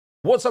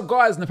What's up,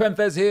 guys?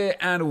 NepentheZ here,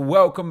 and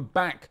welcome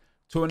back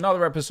to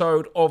another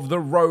episode of The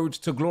Road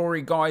to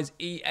Glory. Guys,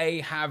 EA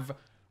have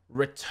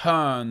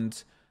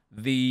returned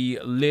the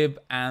LEAGUE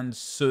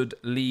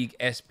League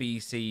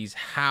SBCs.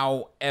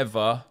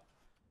 However,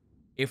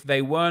 if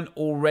they weren't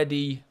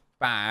already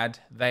bad,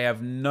 they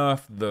have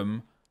nerfed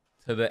them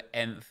to the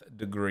nth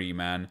degree,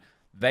 man.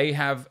 They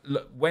have,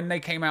 look, when they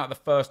came out the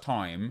first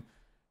time,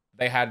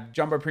 they had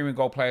Jumbo Premium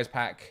Gold Players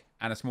Pack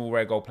and a small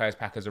rare gold players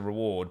pack as a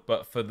reward.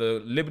 But for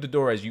the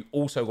Libertadores, you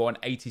also got an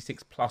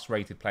 86 plus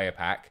rated player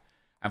pack.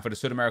 And for the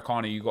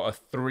Sudamericana, you got a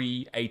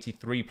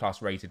 383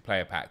 plus rated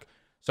player pack.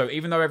 So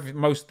even though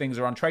most things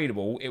are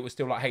untradeable, it was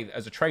still like, hey,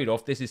 as a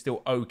trade-off, this is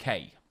still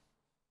okay.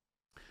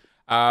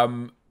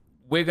 We're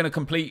going to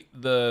complete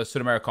the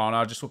Sudamericana.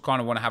 I just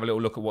kind of want to have a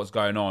little look at what's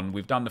going on.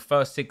 We've done the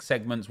first 6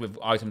 segments with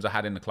items I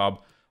had in the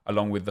club,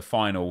 along with the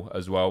final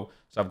as well.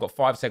 So I've got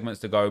 5 segments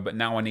to go, but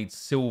now I need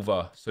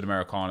silver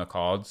Sudamericana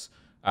cards.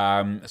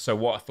 So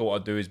what I thought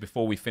I'd do is,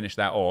 before we finish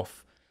that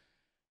off,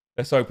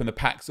 let's open the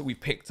packs that we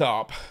picked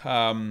up.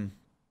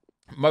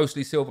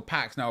 Mostly silver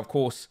packs. Now, of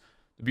course,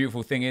 the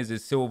beautiful thing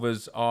is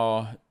silvers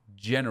are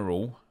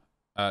generally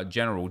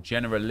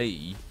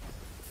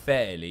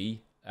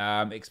fairly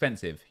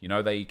expensive. You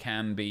know, they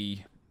can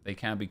be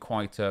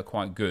quite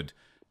good.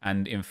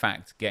 And in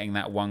fact, getting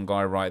that one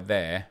guy right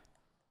there,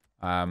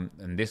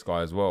 and this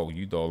guy as well,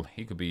 Udol,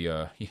 he could be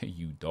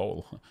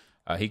Udol.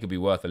 He could be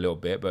worth a little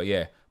bit, but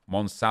yeah.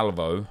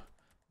 Monsalvo,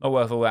 not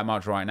worth all that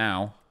much right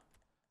now.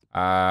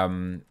 Yeah,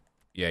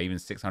 even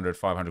 600,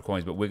 500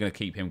 coins, but we're going to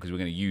keep him because we're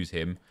going to use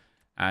him.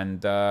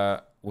 And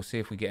we'll see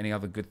if we get any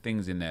other good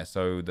things in there.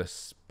 So the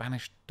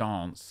Spanish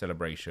dance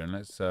celebration,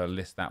 let's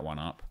list that one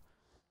up.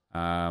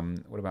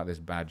 What about this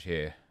badge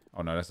here?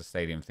 Oh no, that's a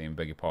stadium theme,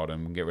 beg your pardon.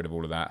 We can get rid of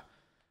all of that.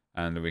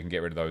 And we can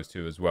get rid of those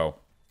two as well.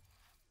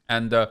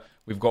 And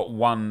we've got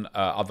one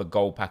other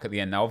gold pack at the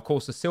end. Now, of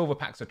course, the silver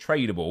packs are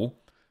tradable.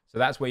 So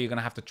that's where you're going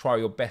to have to try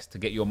your best to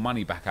get your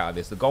money back out of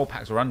this. The gold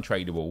packs are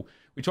untradeable,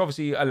 which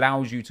obviously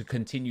allows you to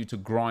continue to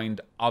grind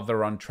other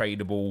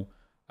untradeable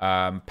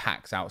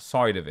packs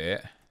outside of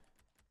it.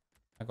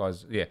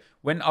 Guys, yeah.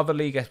 When other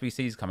League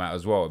SBCs come out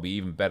as well, it'll be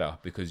even better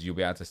because you'll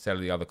be able to sell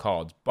the other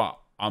cards. But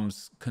I'm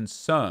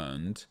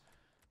concerned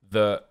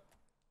that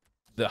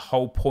the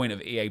whole point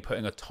of EA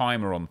putting a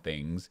timer on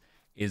things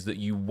is that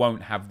you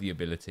won't have the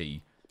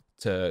ability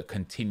to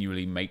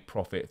continually make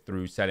profit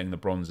through selling the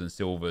bronze and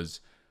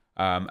silvers.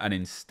 And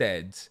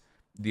instead,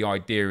 the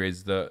idea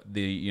is that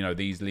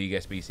these League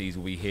SBCs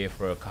will be here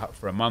for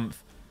a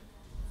month.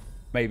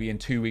 Maybe in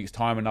 2 weeks'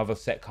 time, another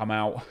set come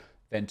out.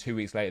 Then 2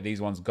 weeks later, these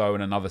ones go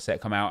and another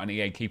set come out. And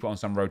EA keep it on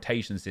some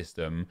rotation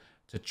system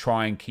to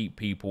try and keep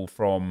people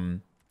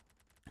from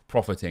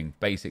profiting,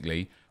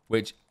 basically.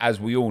 Which, as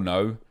we all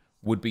know,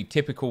 would be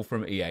typical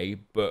from EA,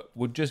 but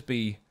would just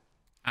be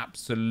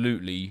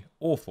absolutely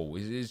awful.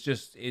 It's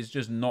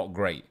just not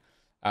great.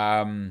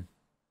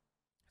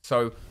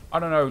 So, I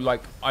don't know,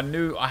 like, I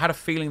had a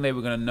feeling they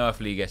were going to nerf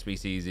League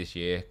SBCs this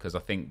year, because I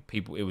think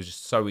it was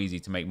just so easy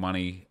to make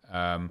money,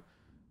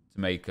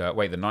 wait,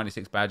 the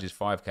 96 badge is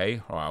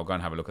 5k? All right, I'll go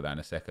and have a look at that in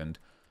a second.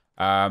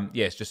 Yeah,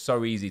 it's just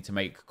so easy to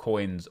make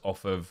coins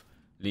off of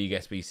League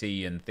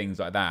SBC and things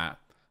like that.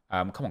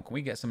 Come on, can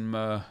we get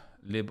some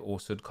Lib or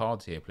Sud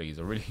cards here, please?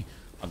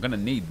 I'm going to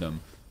need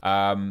them.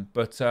 Yeah,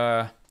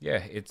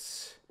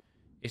 it's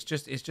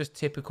just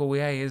typical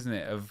EA, isn't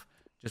it, of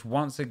just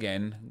once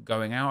again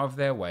going out of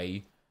their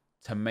way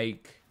to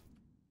make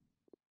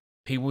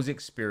people's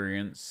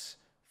experience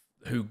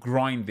who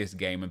grind this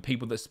game and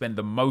people that spend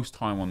the most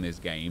time on this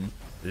game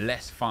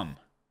less fun,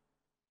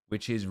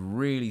 which is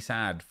really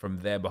sad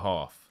from their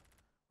behalf.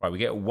 Right, we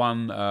get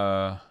one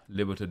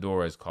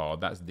Libertadores card.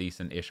 That's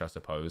decent-ish, I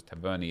suppose.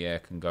 Tavernier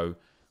can go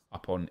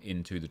up on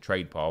into the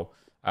trade pile.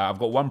 I've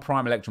got one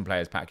Prime Electron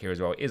Players pack here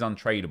as well. It is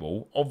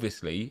untradeable.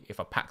 Obviously,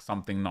 if I pack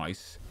something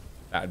nice,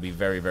 that would be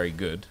very, very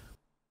good.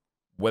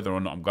 Whether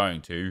or not I'm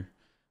going to,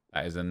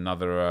 that is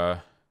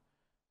another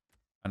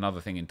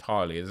thing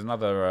entirely. There's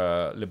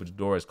another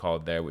Libertadores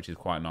card there, which is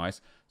quite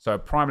nice. So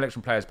Prime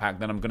Electron Players Pack.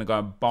 Then I'm going to go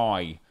and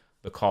buy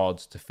the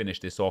cards to finish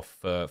this off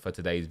for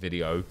today's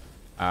video.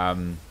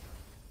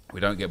 We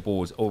don't get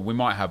boards, or we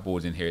might have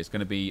boards in here. It's going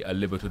to be a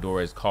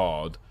Libertadores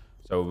card,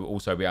 so we'll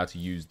also be able to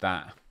use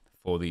that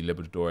for the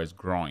Libertadores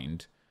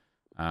grind.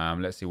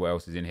 Let's see what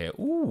else is in here.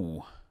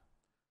 Ooh,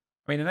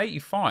 I mean, an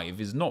 85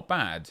 is not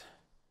bad.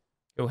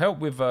 It'll help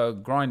with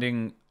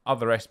grinding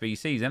other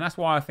SBCs, and that's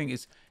why I think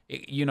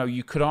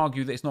you could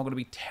argue that it's not going to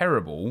be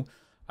terrible.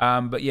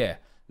 But yeah,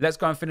 let's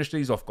go and finish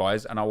these off,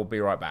 guys, and I will be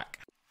right back.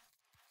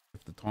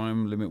 If the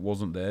time limit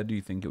wasn't there, do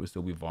you think it would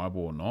still be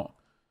viable or not?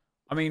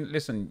 I mean,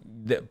 listen,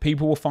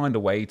 people will find a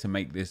way to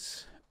make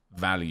this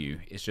value.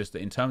 It's just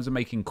that in terms of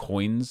making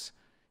coins,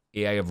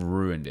 EA have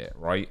ruined it,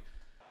 right?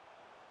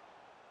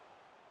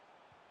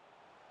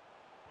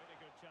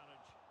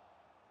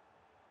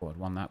 Oh, I'd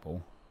won that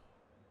ball.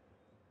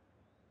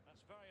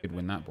 Did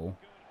win that ball.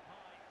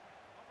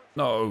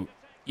 No.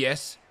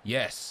 Yes.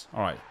 Yes.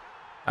 All right.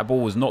 That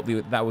ball was not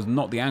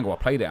the angle I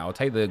played it at. I'll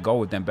take the goal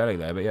with Dembele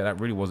there, but yeah,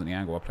 that really wasn't the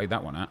angle I played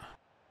that one at.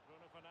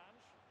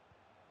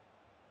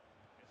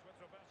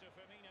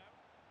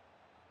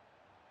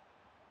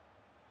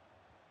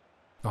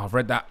 Oh, I've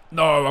read that.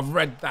 No, I've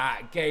read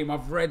that game.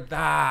 I've read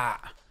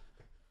that.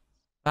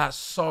 That's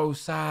so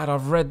sad.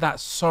 I've read that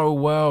so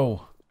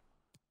well.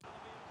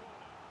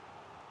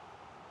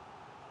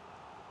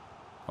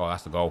 Oh,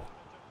 that's the goal.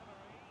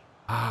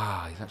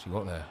 Ah, he's actually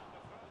got there.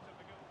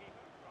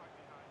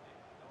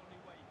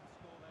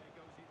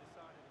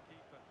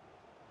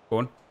 Go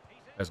on.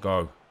 Let's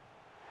go.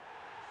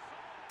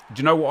 Do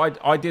you know what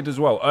I did as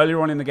well?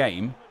 Earlier on in the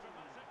game,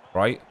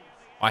 right?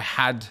 I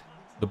had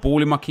the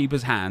ball in my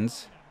keeper's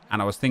hands,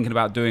 and I was thinking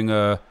about doing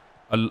a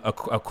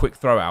quick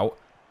throw out.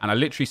 And I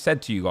literally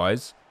said to you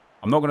guys,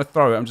 I'm not going to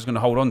throw it. I'm just going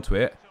to hold on to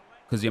it.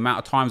 Because the amount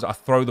of times I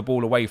throw the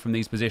ball away from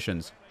these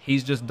positions.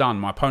 He's just done.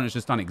 My opponent's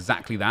just done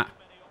exactly that.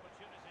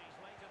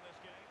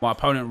 My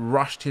opponent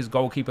rushed his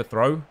goalkeeper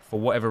throw. For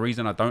whatever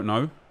reason, I don't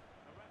know.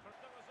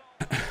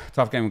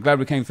 Tough game. I'm glad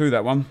we came through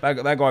that one.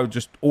 That guy was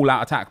just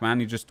all-out attack,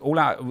 man. He just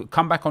all-out.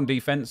 Come back on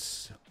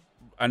defense.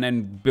 And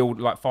then build,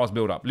 like, fast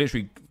build-up.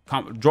 Literally,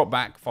 drop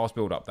back, fast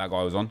build-up. That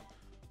guy was on.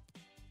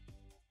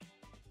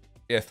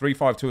 Yeah,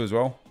 3-5-2 as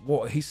well.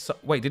 What?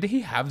 Wait, did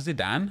he have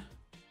Zidane?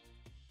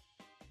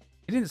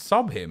 He didn't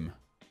sub him.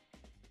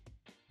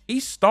 He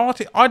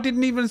started. I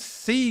didn't even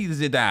see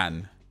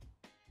Zidane.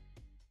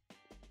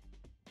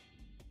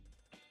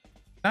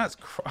 I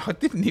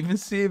didn't even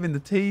see him in the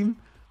team.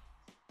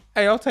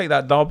 Hey, I'll take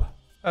that dub.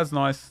 That's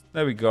nice.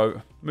 There we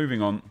go.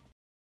 Moving on.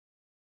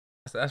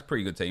 That's a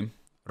pretty good team.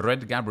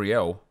 Red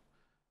Gabriel.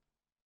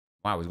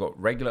 Wow, he's got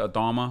regular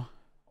Adama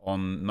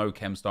on no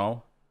chem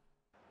style.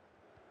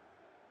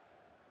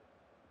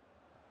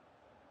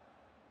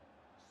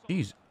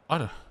 Jeez, I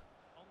don't...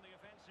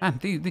 Man,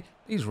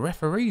 these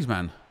referees,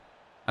 man.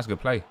 That's a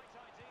good play.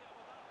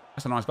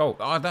 That's a nice goal.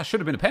 Oh, that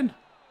should have been a pen.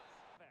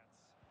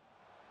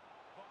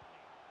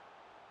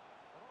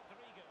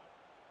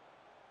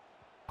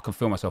 I can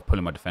feel myself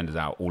pulling my defenders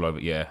out all over.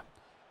 Yeah,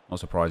 not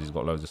surprised he's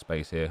got loads of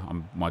space here.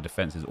 My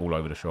defense is all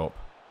over the shop.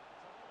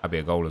 That'd be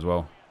a goal as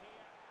well.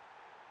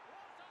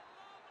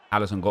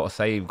 Alisson got a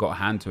save, got a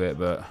hand to it,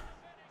 but...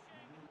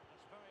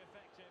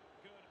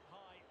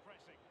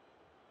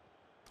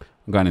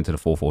 I'm going into the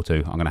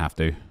 4-4-2. I'm going to have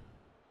to.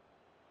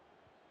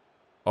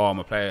 Oh,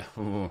 my player.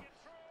 Ooh,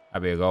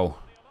 that'd be a goal.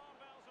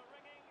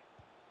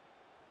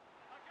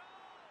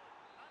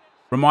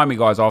 Remind me,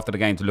 guys, after the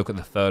game to look at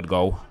the third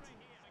goal.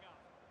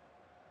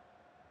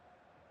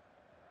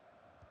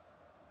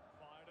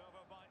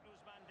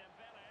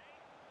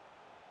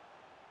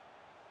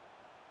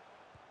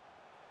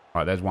 All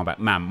right, there's one back.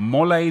 Man,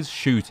 Mole's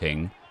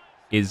shooting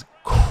is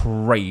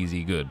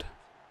crazy good.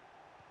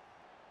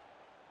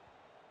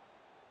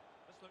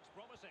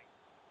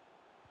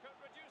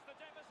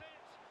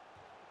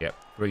 Yep,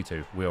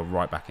 3-2. We are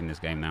right back in this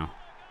game now.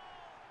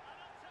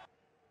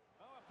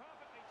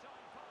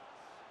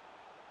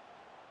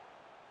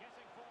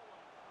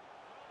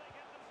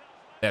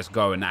 Let's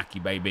go,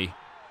 Inaki, baby.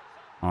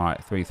 All right,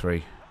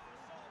 3-3.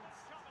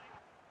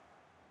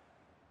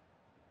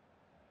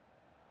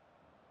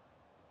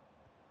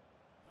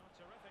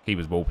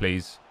 Keeper's ball,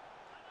 please.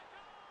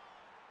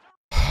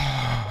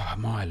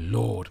 My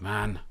lord,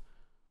 man.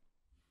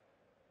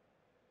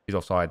 He's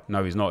offside.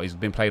 No, he's not. He's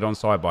been played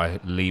onside by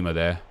Lima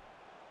there.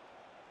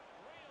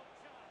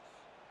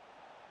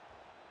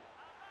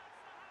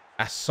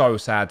 That's so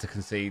sad to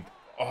concede.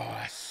 Oh,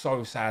 that's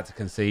so sad to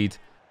concede.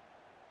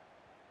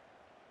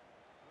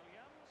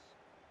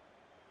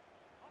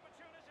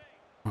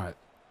 All right.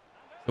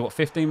 We've got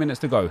 15 minutes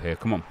to go here.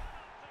 Come on.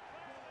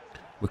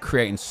 We're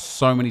creating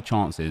so many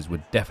chances.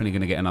 We're definitely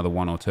going to get another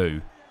one or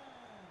two.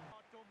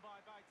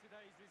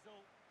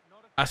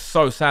 That's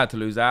so sad to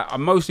lose that. I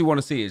mostly want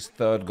to see his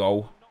third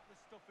goal.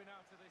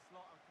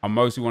 I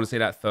mostly want to see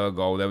that third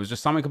goal. There was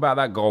just something about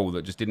that goal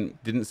that just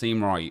didn't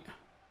seem right.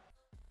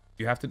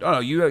 You have to... Oh, no,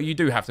 you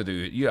do have to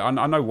do it. Yeah,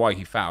 I know why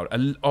he fouled.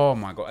 Oh,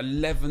 my God.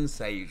 11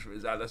 saves for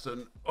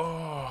Alisson.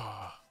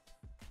 Oh.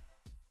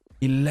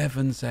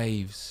 11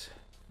 saves.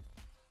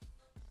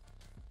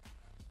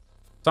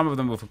 Some of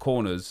them were for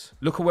corners.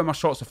 Look at where my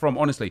shots are from.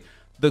 Honestly,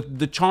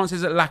 the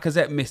chances that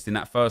Lacazette missed in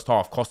that first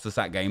half cost us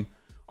that game.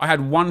 I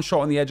had one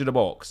shot on the edge of the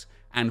box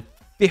and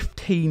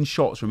 15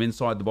 shots from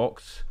inside the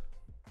box.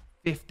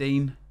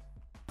 15.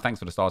 Thanks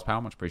for the stars,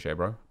 pal. Much appreciated,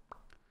 bro.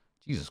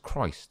 Jesus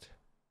Christ.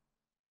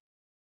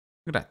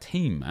 Look at that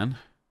team, man.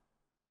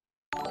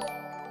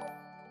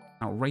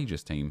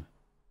 Outrageous team.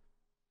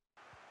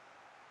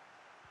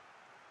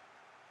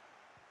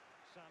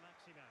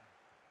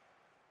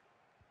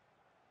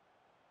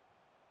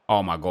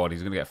 Oh my God,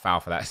 he's going to get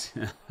fouled for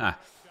that.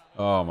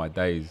 Oh my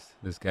days,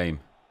 this game.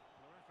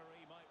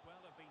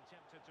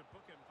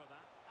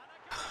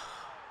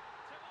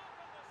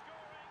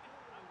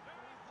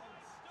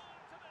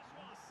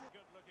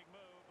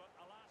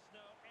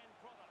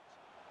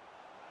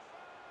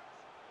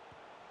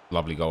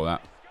 Lovely goal,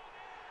 that.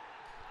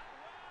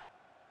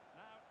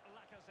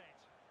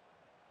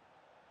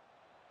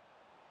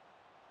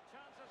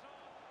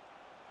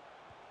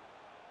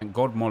 Thank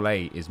God Mole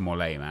is Mole,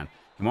 man.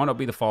 He might not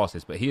be the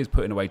fastest, but he is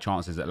putting away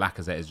chances that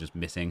Lacazette is just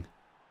missing.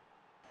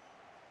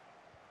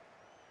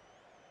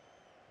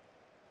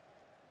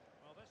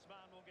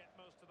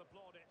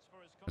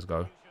 Let's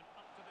go.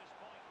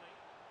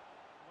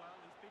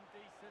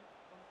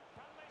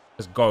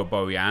 Let's go,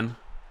 Bojan.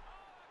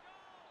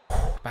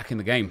 Back in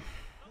the game.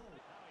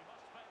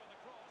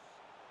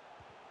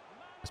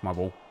 That's my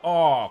ball.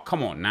 Oh,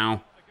 come on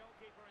now.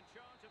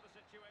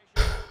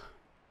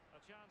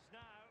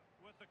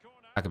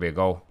 That could be a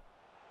goal.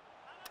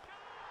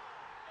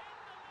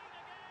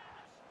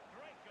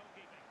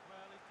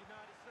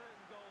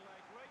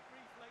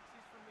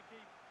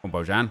 Come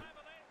on, Bojan.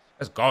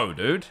 Let's go,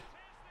 dude.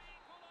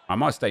 I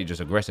might stay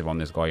just aggressive on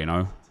this guy, you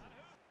know.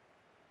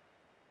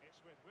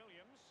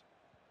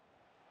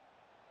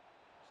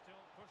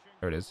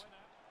 There it is.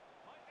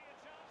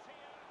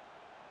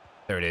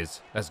 There it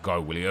is. Let's go,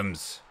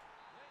 Williams.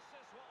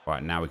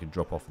 Right, now we can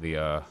drop off the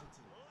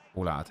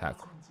all-out attack.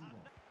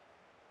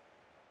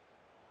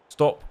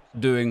 Stop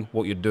doing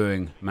what you're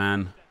doing,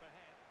 man.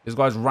 This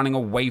guy's running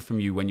away from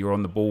you when you're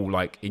on the ball,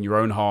 like in your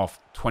own half,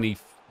 20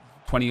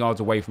 yards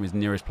away from his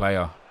nearest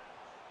player.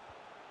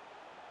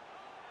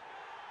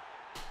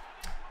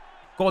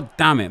 God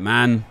damn it,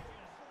 man.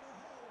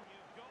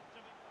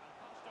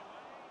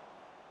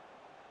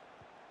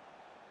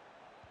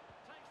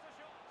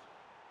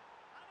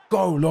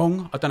 Go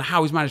long. I don't know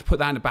how he's managed to put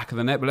that in the back of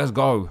the net, but let's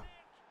go.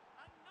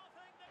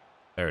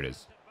 There it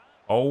is.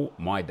 Oh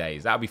my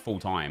days. That'll be full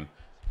time.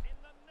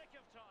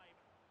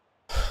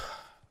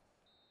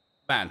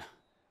 Man,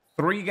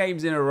 3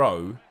 games in a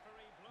row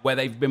where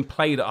they've been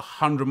played at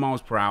 100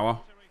 miles per hour.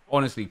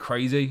 Honestly,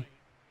 crazy.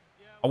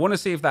 I want to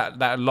see if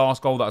that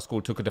last goal that I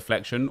scored took a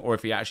deflection or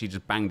if he actually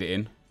just banged it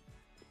in.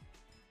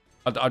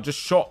 I just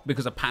shot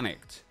because I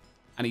panicked.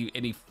 And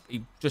he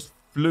just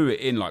flew it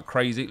in like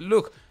crazy.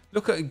 Look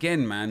at it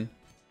again, man.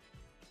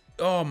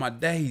 Oh, my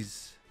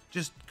days.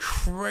 Just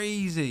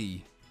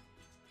crazy.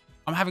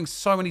 I'm having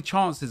so many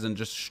chances and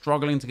just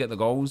struggling to get the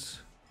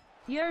goals.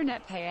 Your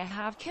NepentheZ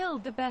have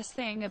killed the best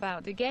thing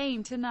about the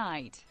game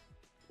tonight.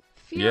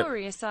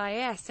 Furious,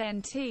 yep.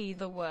 ISNT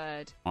the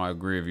word. I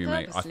agree with you,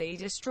 mate. Purposely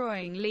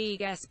destroying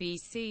League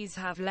SBCs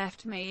have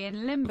left me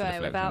in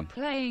limbo about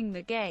playing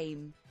the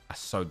game.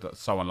 That's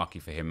so unlucky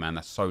for him, man.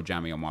 That's so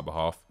jammy on my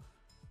behalf.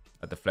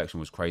 That deflection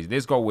was crazy.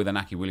 This goal with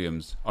Inaki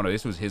Williams. Oh, no,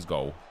 this was his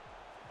goal.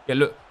 Yeah,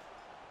 look.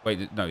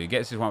 Wait, no, he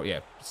gets his one. Yeah,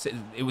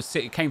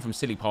 it came from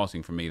silly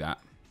passing from me, that.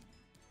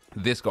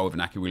 This goal with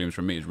Inaki Williams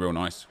from me is real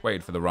nice.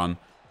 Waited for the run.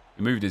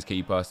 He moved his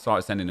keeper.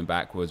 Started sending him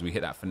backwards. We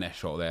hit that finesse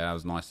shot there. That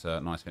was nice.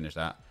 Nice finish,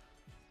 that.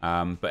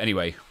 But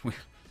anyway,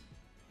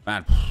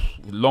 man,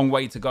 long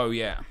way to go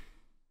yet.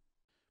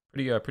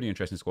 Pretty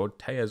interesting squad.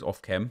 Tejas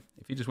off Kem.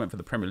 If he just went for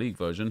the Premier League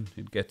version,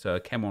 he'd get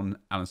Kem on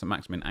Alan St.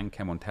 Maximin and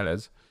Kem on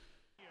Tejas.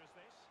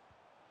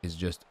 Is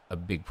just a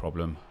big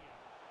problem.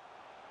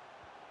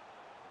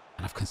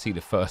 And I've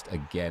conceded first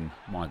again.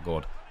 My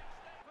God.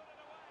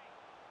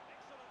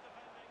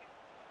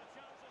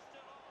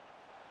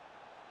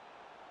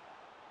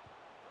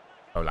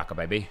 Oh, Laka,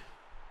 baby.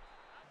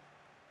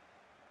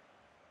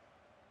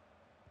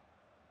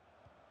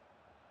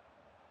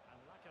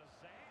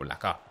 Oh,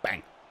 Laka.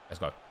 Bang. Let's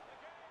go.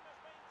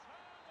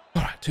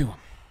 All right, 2-1.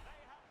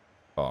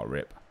 Oh,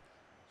 rip.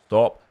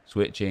 Stop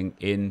switching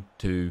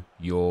into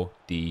your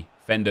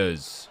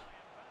defenders.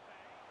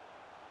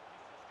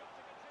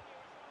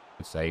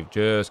 Good save.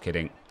 Just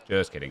kidding.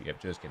 Just kidding.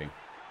 Yep, just kidding.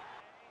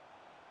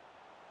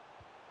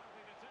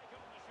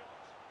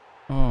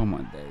 Oh,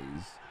 my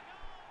days.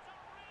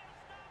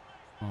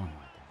 Oh, my days.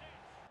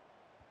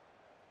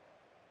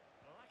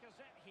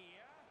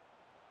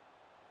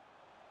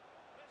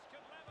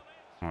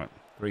 All right,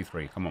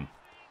 3-3. Come on.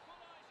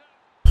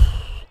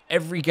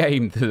 Every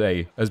game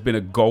today has been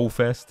a goal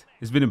fest.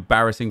 It's been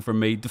embarrassing for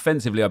me.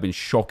 Defensively, I've been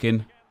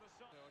shocking.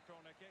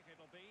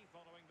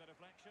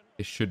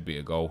 It should be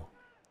a goal.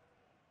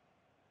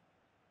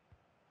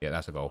 Yeah,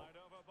 that's a goal.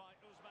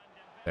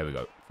 There we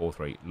go.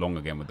 4-3. Long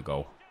again with the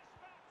goal.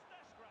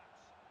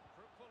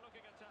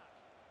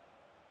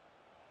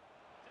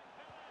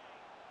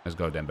 Let's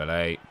go,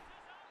 Dembele.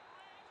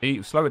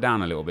 See, slow it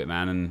down a little bit,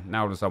 man. And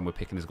now all of a sudden we're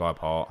picking this guy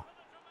apart.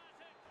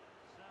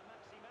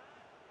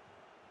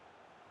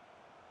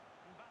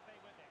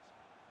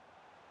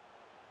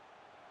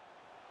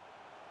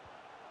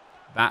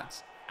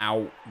 That's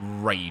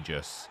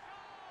outrageous.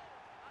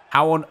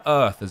 How on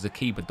earth does the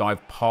keeper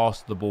dive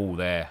past the ball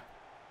there?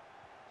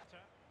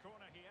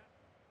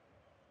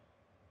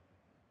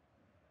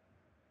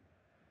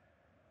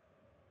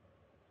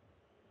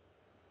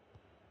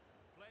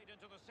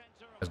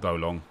 Let's go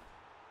long.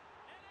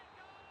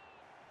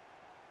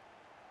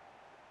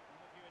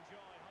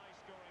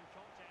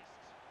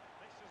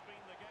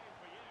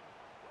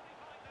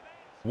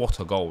 What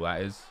a goal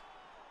that is.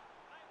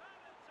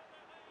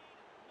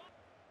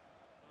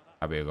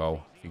 That'd be a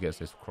goal. If he gets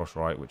this cross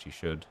right, which he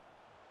should.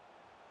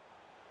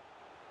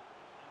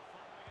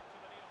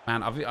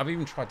 Man, I've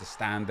even tried to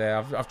stand there.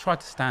 I've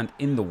tried to stand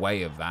in the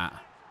way of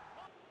that.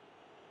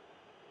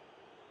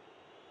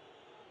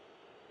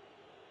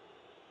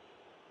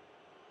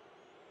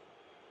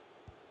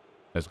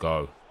 Let's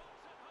go.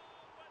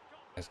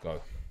 Let's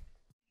go.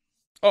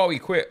 Oh, he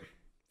quit.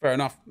 Fair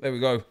enough. There we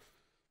go.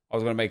 I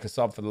was going to make a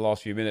sub for the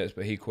last few minutes,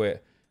 but he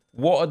quit.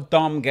 What a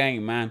dumb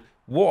game, man.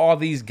 What are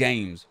these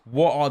games?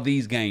 What are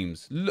these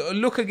games?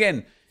 Look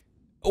again.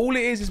 All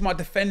it is my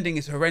defending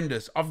is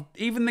horrendous.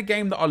 Even the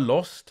game that I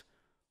lost,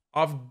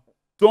 I've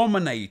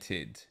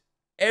dominated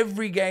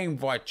every game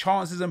via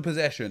chances and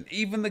possession.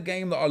 Even the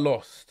game that I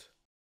lost.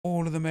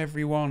 All of them,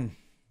 every one.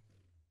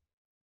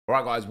 All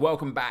right, guys,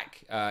 welcome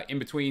back. In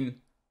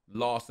between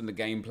last and the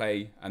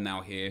gameplay and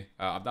now here.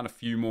 I've done a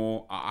few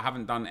more. I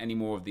haven't done any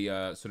more of the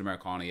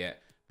Sudamericana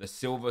yet. The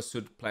silver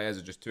Sud players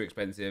are just too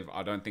expensive.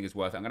 I don't think it's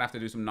worth it. I'm going to have to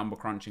do some number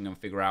crunching and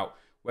figure out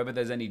whether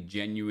there's any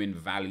genuine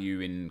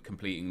value in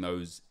completing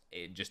those,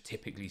 just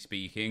typically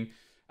speaking.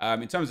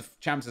 In terms of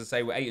champs, as I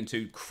say, we're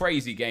 8-2.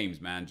 Crazy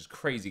games, man. Just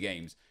crazy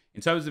games.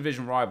 In terms of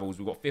division rivals,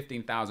 we've got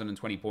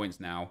 15,020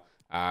 points now.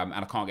 And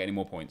I can't get any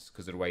more points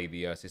because of the way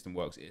the system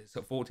works. It's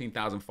at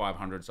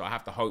 14,500. So I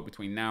have to hope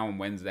between now and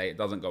Wednesday it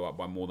doesn't go up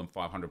by more than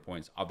 500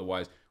 points.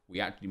 Otherwise, we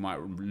actually might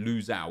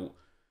lose out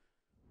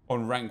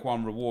on rank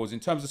 1 rewards.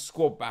 In terms of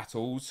squad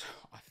battles,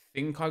 I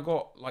think I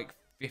got like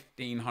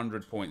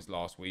 1,500 points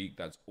last week.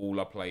 That's all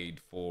I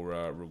played for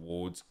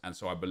rewards. And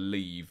so I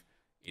believe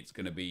it's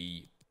going to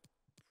be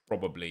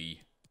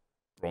probably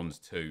bronze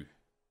 2,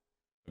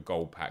 a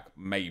gold pack,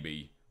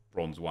 maybe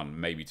bronze 1,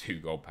 maybe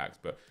 2 gold packs,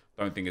 but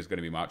don't think it's going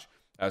to be much.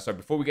 So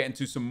before we get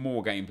into some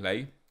more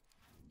gameplay,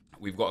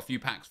 we've got a few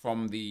packs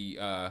from the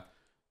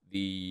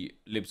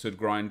LEAGUE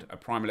grind, a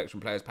Prime Electrum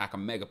Players pack, a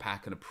Mega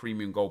pack, and a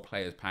Premium Gold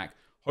Players pack.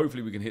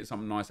 Hopefully we can hit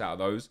something nice out of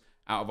those.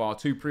 Out of our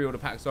 2 pre-order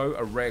packs, though,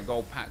 a rare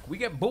gold pack, we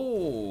get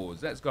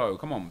boards. Let's go.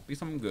 Come on, be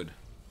something good.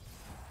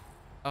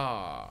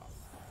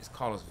 It's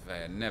Carlos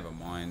Vea. Never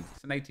mind.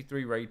 It's an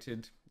 83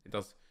 rated. It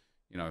does,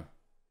 you know,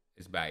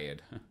 it's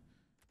bad.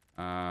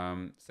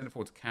 Send it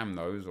forward to Cam,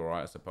 though. Is all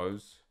right, I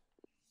suppose.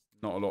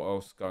 Not a lot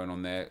else going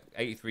on there.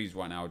 83s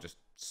right now are just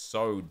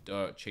so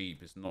dirt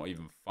cheap. It's not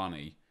even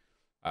funny.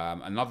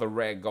 Another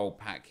rare gold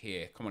pack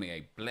here. Come on,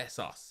 EA. Bless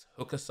us.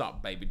 Hook us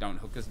up, baby. Don't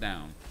hook us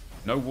down.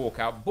 No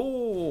walkout.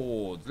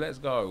 Boards. Let's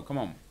go. Come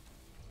on.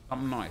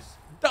 Something nice.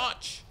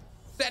 Dutch.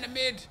 Centre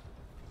mid.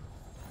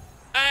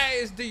 Hey,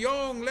 it's De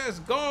Jong. Let's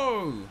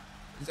go.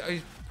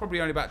 He's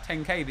probably only about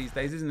 10k these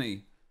days, isn't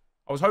he?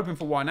 I was hoping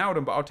for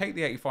Wijnaldum, but I'll take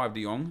the 85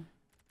 De Jong.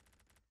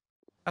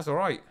 That's all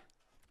right.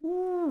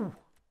 Ooh.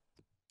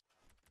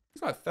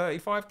 He's like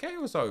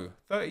 35k or so.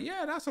 30.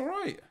 Yeah, that's all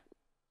right.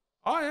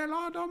 I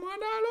don't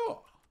mind that a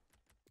lot.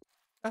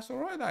 That's all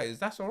right.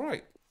 That's all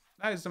right.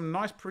 That is some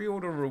nice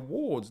pre-order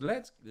rewards.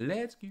 Let's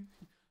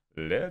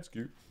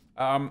go.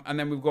 And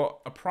then we've got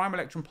a Prime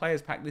Electrum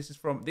Players pack. These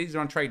are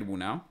untradeable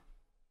now.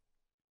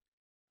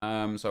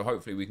 So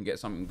hopefully we can get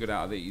something good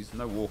out of these.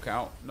 No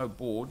walkout, no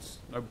boards,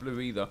 no blue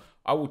either.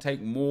 I will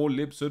take more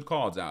LEAGUE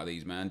cards out of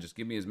these, man. Just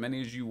give me as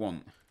many as you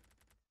want.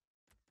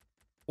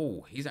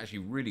 Oh, he's actually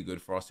really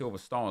good for our Silver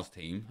Stars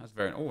team. That's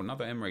very... Oh,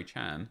 another Emre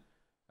Can.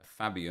 A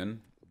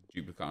Fabian,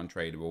 duplicate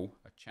untradeable.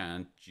 A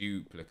Chan,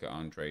 duplicate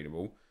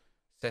untradeable.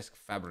 Cesc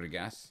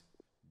Fabregas,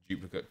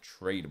 duplicate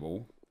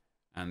tradable.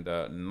 And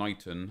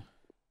Knighton,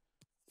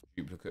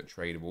 duplicate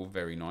tradable.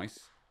 Very nice.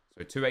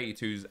 So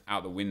 282s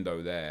out the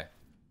window there.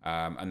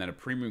 And then a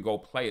Premium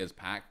Gold Players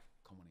pack.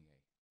 Come on,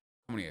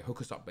 EA. Come on, EA.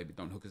 Hook us up, baby.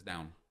 Don't hook us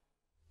down.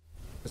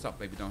 Hook us up,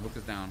 baby. Don't hook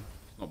us down.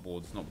 It's not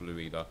boards. It's not blue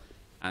either.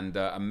 And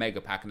a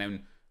Mega pack. And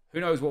then... who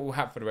knows what we'll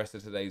have for the rest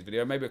of today's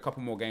video. Maybe a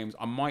couple more games.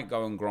 I might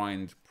go and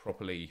grind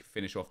properly,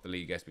 finish off the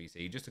League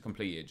SBC, just to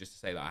complete it, just to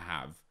say that I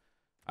have.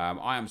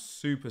 I am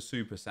super,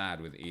 super sad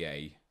with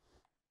EA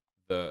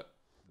that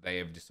they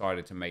have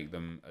decided to make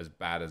them as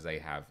bad as they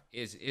have.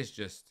 It's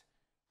just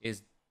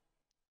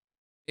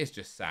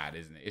sad,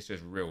 isn't it? It's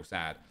just real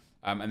sad.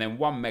 And then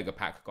one Mega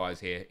pack, guys,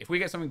 here. If we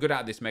get something good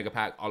out of this Mega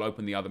pack, I'll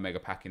open the other Mega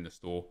pack in the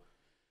store.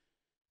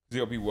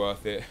 It'll be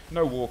worth it.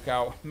 No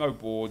walkout, no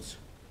boards.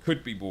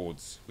 Could be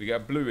boards. We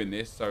get a blue in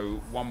this,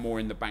 so one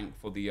more in the bank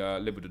for the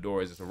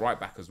Libertadores. It's a right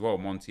back as well,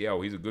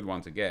 Montiel. He's a good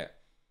one to get.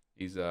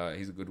 He's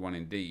a good one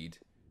indeed.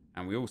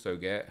 And we also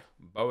get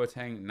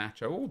Boateng,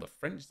 Nacho. Oh, the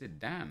French did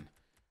Dan.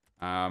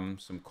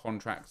 Some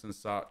contracts and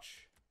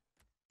such.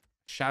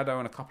 Shadow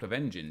and a couple of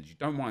engines. You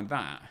don't mind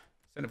that.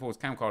 Centre forward's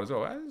cam card as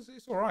well.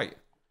 It's all right.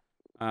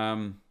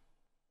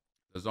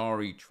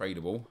 Lazari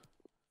tradable.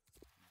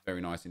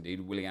 Very nice indeed.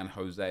 Willian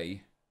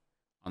Jose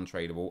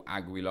untradeable.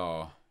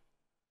 Aguilar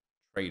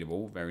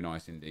tradable, very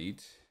nice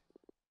indeed.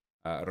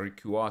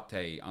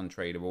 Ricuarte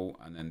untradeable,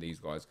 and then these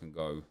guys can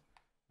go.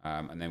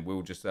 And then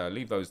we'll just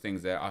leave those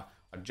things there. I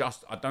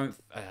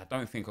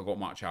don't think I got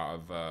much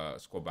out of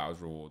squad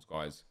battles rewards,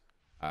 guys.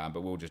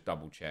 But we'll just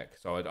double check.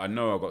 So I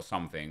know I got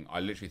something.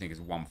 I literally think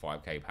it's one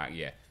 5k pack.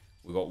 Yeah,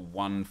 we got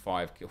one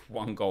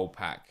gold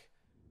pack.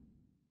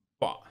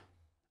 But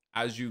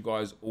as you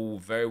guys all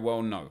very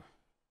well know,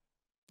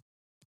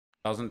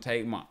 it doesn't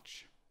take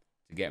much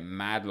to get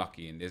mad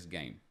lucky in this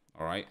game.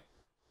 All right.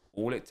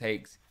 All it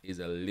takes is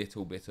a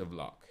little bit of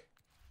luck.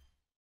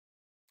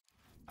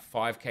 A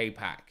 5k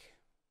pack.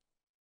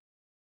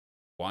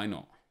 Why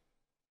not?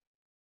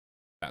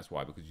 That's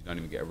why, because you don't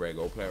even get a rare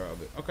gold player out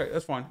of it. Okay,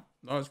 that's fine.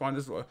 No, that's fine.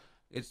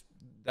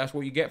 That's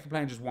what you get for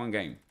playing just one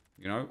game.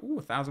 You know, ooh,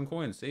 1,000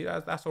 coins. See,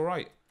 that's all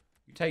right.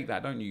 You take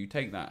that, don't you? You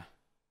take that.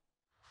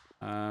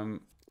 Yeah,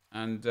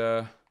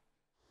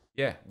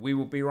 we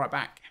will be right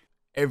back.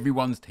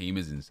 Everyone's team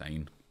is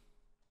insane.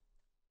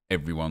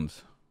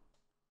 Everyone's.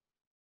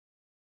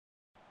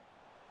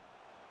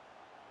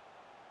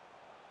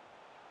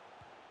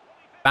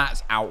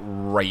 That's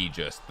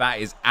outrageous. That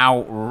is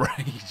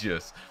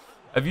outrageous.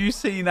 Have you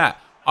seen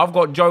that? I've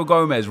got Joe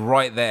Gomez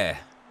right there.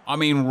 I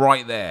mean,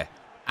 right there.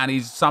 And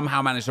he's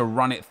somehow managed to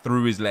run it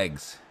through his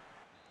legs.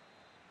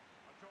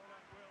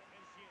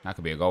 That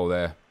could be a goal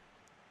there.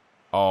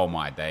 Oh,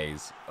 my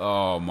days.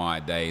 Oh, my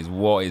days.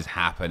 What is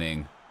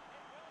happening?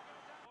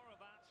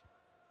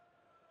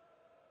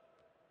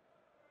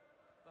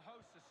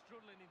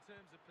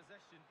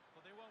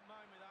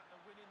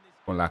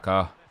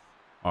 Laka.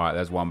 All right,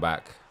 there's one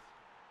back.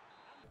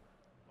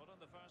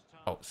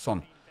 Oh,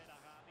 Son.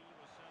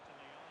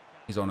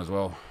 He's on as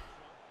well.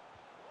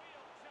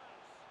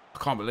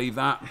 I can't believe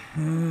that.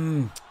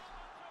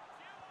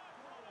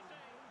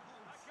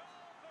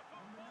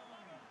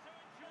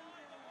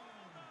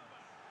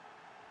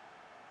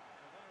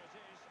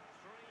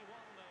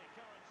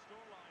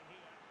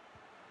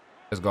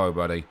 Let's go,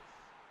 buddy.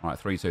 All right,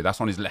 3-2. That's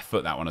on his left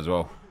foot, that one as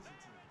well.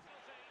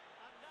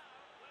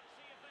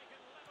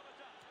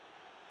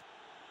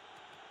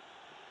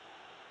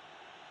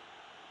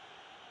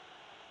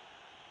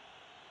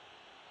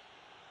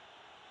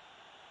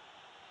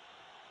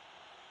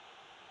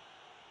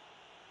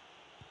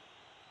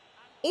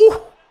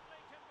 Oh!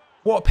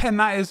 What a pen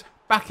that is.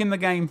 Back in the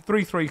game.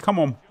 3-3. Come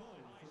on.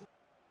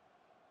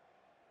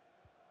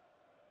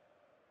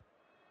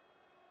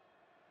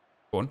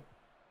 Go on.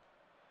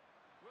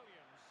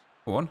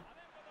 Go on.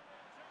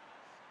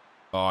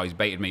 Oh, he's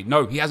baited me.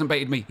 No, he hasn't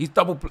baited me. He's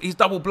double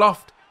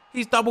bluffed.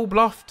 He's double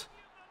bluffed.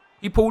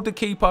 He pulled the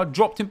keeper,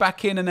 dropped him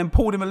back in, and then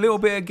pulled him a little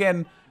bit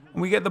again.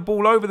 And we get the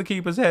ball over the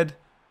keeper's head.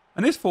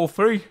 And it's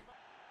 4-3.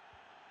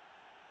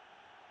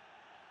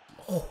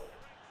 Oh.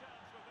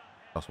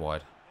 That's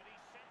wide.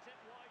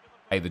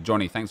 Hey, the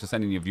Johnny, thanks for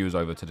sending your viewers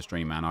over to the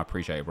stream, man. I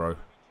appreciate it, bro.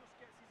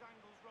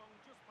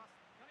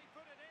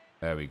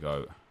 There we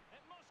go.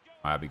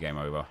 I have the game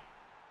over.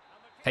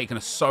 Taking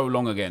us so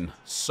long again.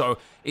 So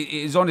it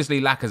is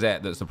honestly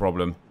LEAGUE that's the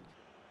problem.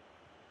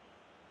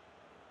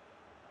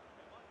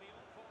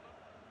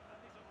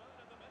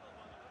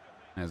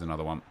 There's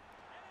another one.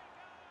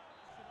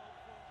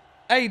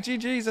 Hey,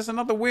 GG's, that's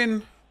another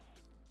win.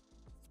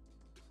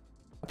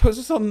 Puts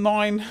us on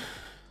 9.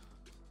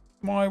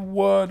 My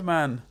word,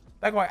 man.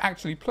 That guy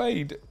actually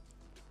played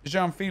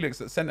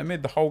Jean-Felix at centre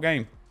mid the whole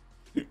game.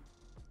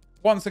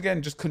 Once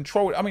again, just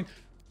control. I mean,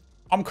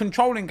 I'm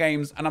controlling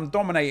games and I'm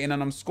dominating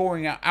and I'm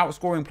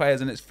outscoring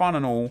players and it's fun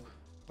and all.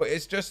 But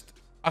it's just,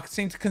 I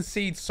seem to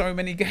concede so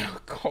many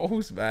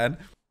goals, man.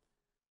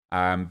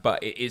 But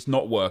it's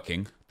not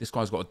working. This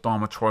guy's got a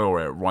Dharma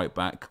Traore at right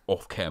back,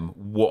 off chem.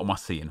 What am I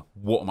seeing?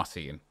 What am I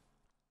seeing?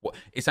 What?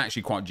 It's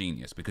actually quite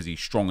genius because he's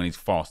strong and he's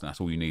fast and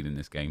that's all you need in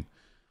this game.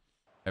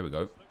 There we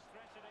go.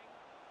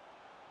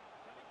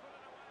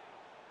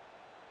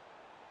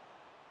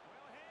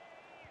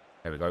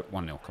 There we go.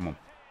 1-0. Come on.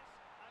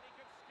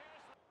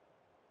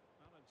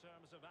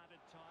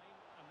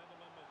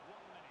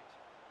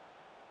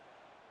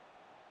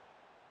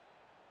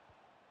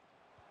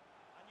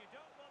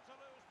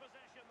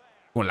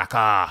 Oh,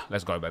 Laka.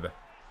 Let's go, baby.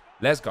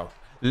 Let's go.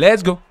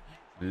 Let's go.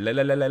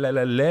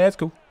 Let's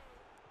go.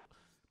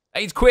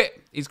 Hey, he's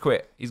quit. He's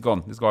quit. He's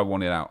gone. This guy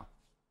wanted out.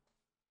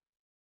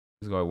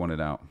 This guy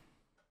wanted out.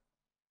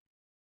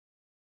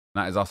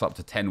 That is us up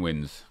to 10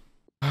 wins.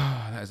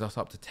 That is us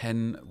up to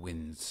 10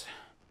 wins.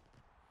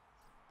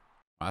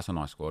 Oh, that's a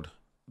nice squad.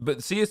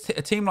 But see, a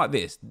team like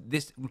this,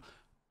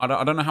 I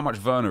don't know how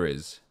much Werner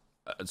is.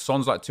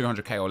 Son's like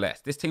 200k or less.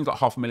 This team's like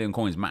 500,000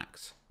 coins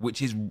max,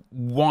 which is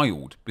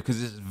wild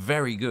because it's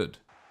very good.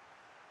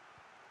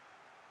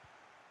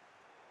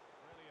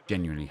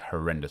 Genuinely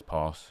horrendous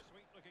pass.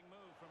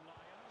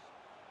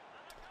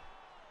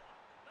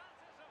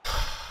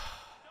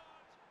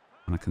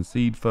 And I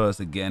concede first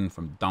again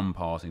from dumb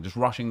passing, just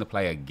rushing the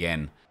play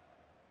again.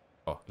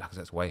 Oh,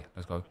 Lacazette's away.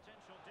 Let's go.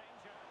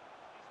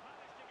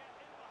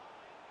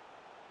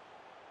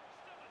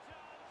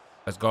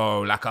 Let's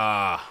go,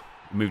 Laka.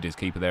 Moved his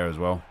keeper there as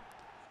well.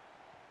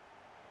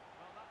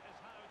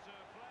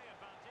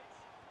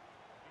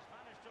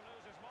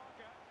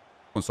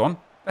 Come on, Son.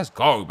 Let's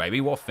go, baby.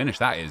 What a finish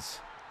that is.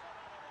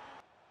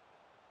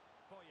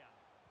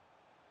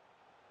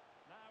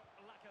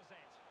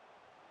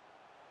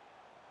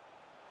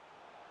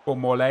 One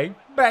more leg.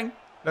 Bang.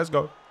 Let's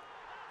go.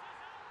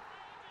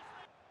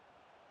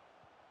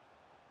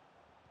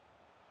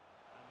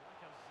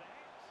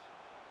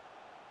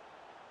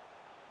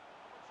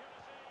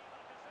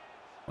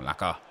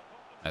 Laka.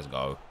 Let's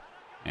go.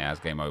 Yeah, it's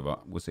game over.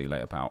 We'll see you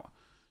later, pal.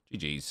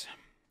 GG's.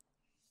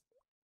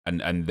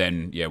 And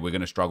then, yeah, we're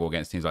going to struggle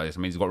against teams like this. I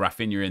mean, he's got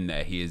Rafinha in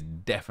there. He is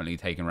definitely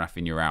taking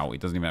Rafinha out. He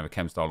doesn't even have a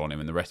chem style on him.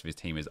 And the rest of his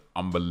team is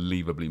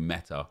unbelievably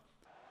meta.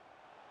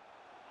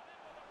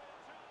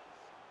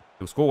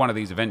 He'll score one of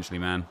these eventually,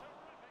 man.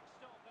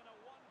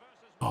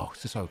 Oh,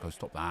 Sissoko,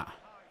 stop that.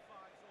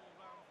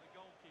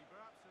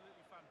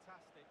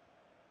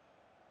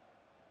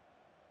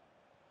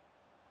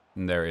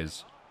 And there it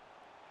is.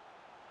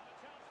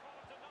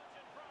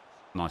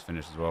 Nice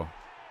finish as well.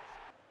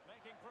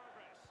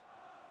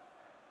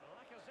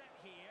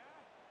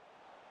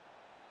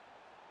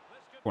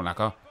 Come on,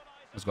 Laka.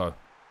 Let's go.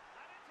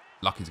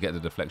 Lucky to get the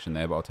deflection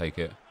there, but I'll take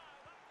it.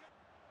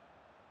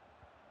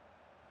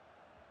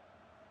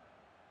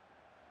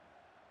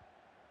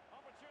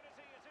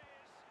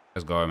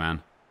 Let's go,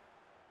 man.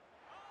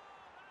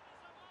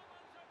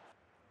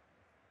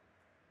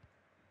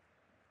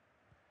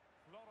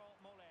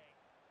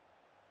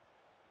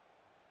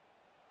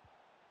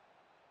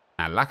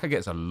 Now, Laka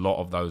gets a lot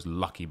of those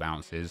lucky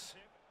bounces.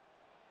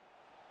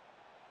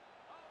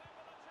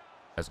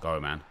 Let's go,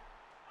 man.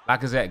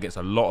 LEAGUE gets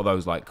a lot of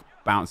those like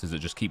bounces that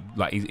just keep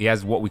like he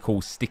has what we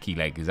call sticky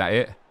leg. Is that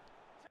it?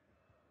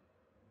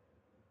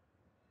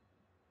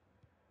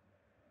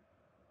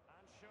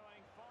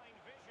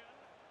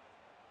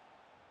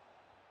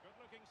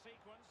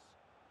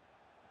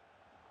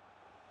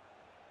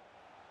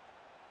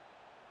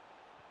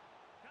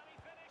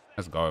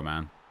 Let's go,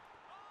 man.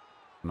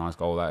 Nice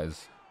goal that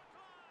is.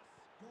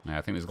 Yeah,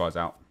 I think this guy's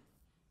out.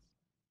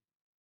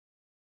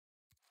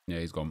 Yeah,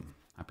 he's gone.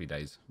 Happy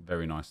days.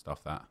 Very nice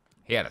stuff, that.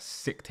 He had a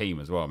sick team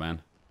as well,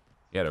 man.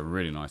 He had a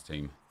really nice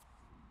team.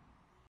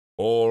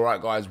 All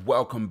right, guys.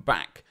 Welcome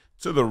back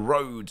to the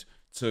road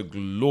to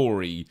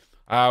glory.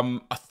 I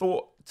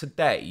thought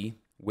today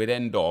we'd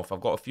end off.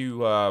 I've got a few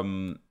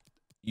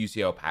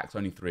UCL packs,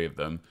 only 3 of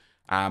them.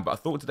 But I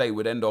thought today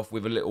we'd end off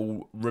with a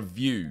little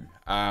review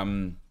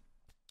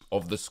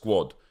of the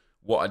squad.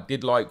 What I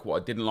did like,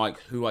 what I didn't like,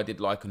 who I did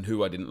like and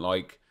who I didn't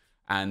like.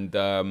 And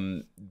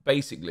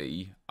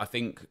basically, I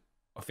think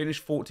I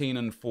finished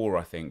 14-4,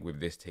 I think, with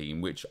this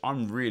team, which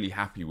I'm really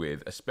happy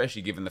with,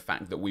 especially given the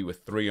fact that we were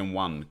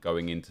 3-1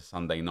 going into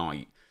Sunday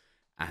night.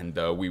 And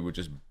we were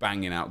just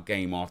banging out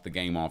game after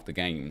game after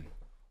game.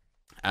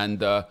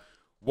 And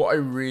what I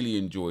really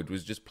enjoyed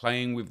was just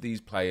playing with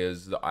these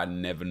players that I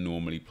never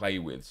normally play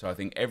with. So I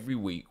think every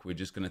week we're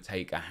just going to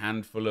take a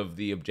handful of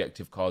the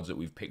objective cards that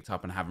we've picked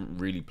up and haven't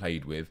really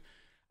played with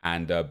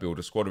and build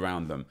a squad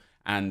around them.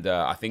 And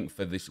I think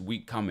for this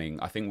week coming,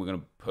 I think we're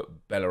going to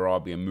put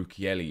Bellarabi and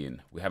Mukiele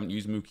in. We haven't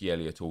used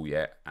Mukiele at all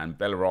yet. And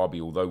Bellarabi,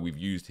 although we've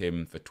used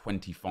him for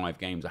 25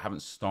 games, I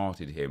haven't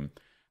started him.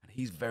 And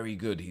he's very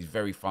good. He's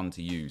very fun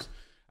to use.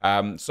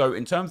 So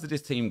in terms of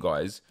this team,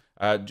 guys,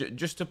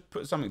 just to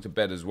put something to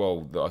bed as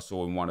well that I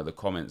saw in one of the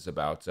comments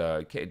about,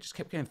 just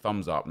kept getting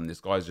thumbs up, and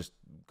this guy's just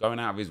going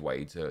out of his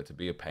way to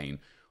be a pain.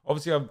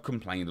 Obviously, I've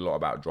complained a lot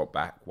about drop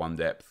back, one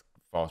depth,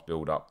 fast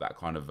build up, that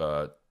kind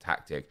of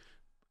tactic.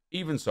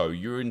 Even so,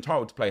 you're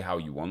entitled to play how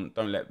you want.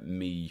 Don't let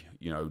me,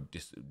 you know,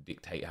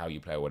 dictate how you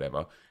play or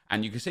whatever.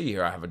 And you can see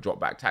here I have a drop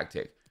back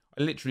tactic.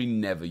 I literally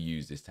never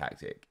use this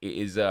tactic. It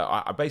is,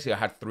 I basically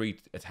had 3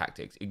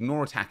 tactics.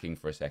 Ignore attacking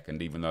for a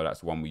second, even though that's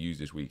the one we use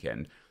this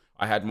weekend.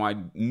 I had my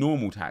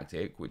normal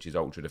tactic, which is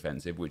ultra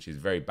defensive, which is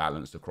very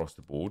balanced across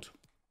the board.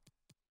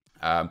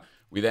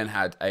 We then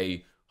had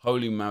a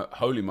holy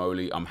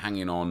moly, I'm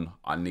hanging on.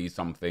 I need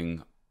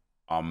something.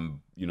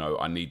 You know,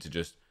 I need to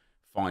just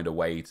find a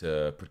way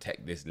to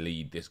protect this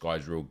lead. This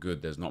guy's real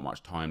good. There's not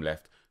much time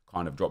left.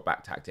 Kind of drop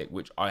back tactic,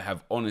 which I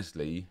have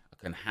honestly,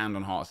 I can hand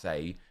on heart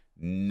say,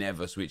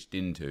 never switched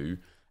into.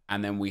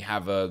 And then we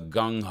have a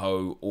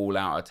gung-ho,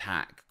 all-out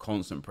attack,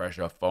 constant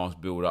pressure,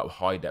 fast build-up,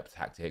 high-depth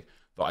tactic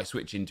that I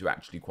switch into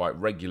actually quite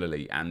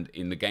regularly. And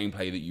in the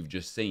gameplay that you've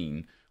just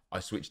seen, I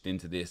switched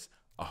into this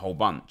a whole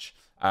bunch.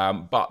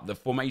 But the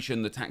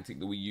formation, the tactic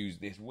that we use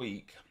this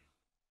week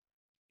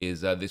is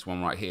this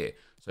one right here.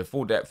 So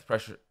full depth,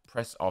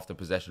 press after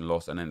possession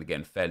loss, and then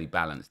again, fairly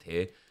balanced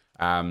here.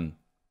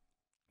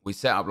 We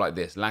set up like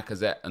this: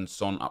 Lacazette and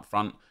Son up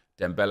front,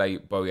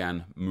 Dembele,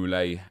 Bojan,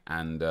 Mole,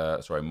 and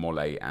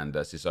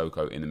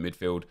Sissoko in the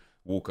midfield,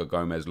 Walker,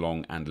 Gomez,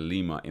 Long, and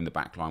Lima in the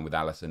back line with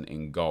Alisson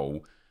in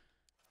goal.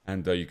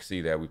 And you can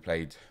see there we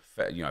played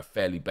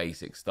fairly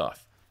basic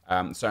stuff.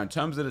 So in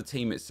terms of the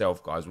team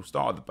itself, guys, we'll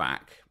start at the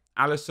back.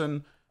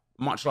 Alisson,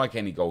 much like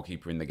any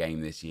goalkeeper in the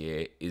game this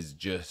year, is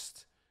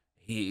just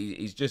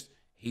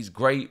he's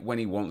great when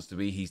he wants to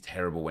be. He's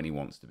terrible when he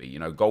wants to be. You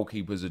know,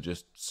 goalkeepers are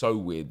just so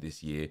weird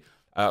this year.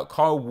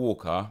 Kyle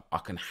Walker, I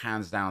can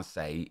hands down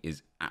say,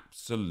 is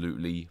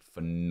absolutely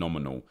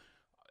phenomenal.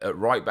 At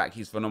right back,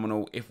 he's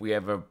phenomenal. If we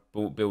ever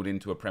build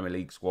into a Premier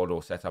League squad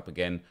or set up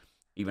again,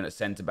 even at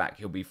centre back,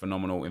 he'll be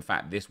phenomenal. In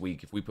fact, this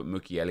week, if we put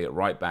Mukiele at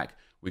right back,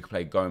 we could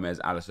play Gomez,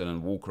 Alisson,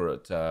 and Walker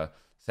at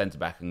centre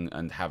back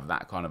and have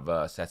that kind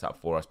of set up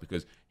for us,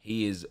 because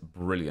he is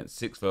brilliant.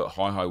 6 foot,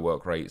 high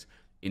work rates,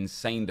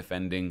 insane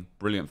defending,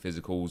 brilliant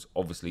physicals,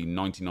 obviously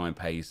 99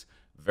 pace,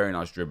 very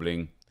nice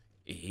dribbling.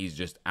 He's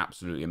just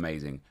absolutely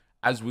amazing.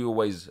 As we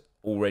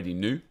already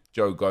knew,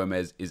 Joe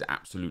Gomez is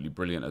absolutely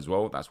brilliant as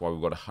well. That's why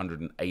we've got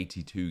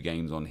 182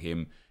 games on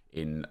him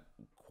in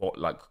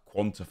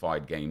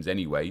quantified games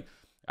anyway.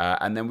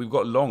 And then we've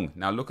got Long.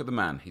 Now look at the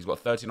man. He's got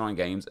 39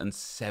 games and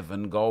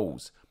 7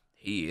 goals.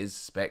 He is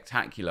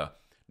spectacular.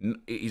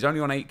 He's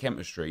only on 8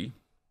 chemistry.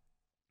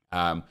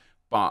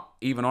 But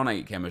even on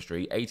 8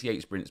 chemistry,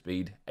 88 sprint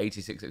speed,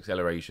 86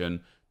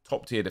 acceleration,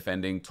 top tier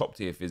defending, top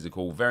tier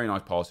physical, very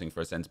nice passing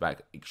for a centre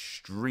back,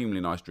 extremely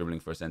nice dribbling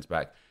for a centre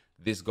back.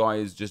 This guy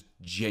is just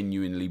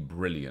genuinely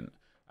brilliant.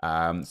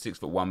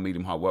 6'1",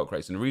 medium high work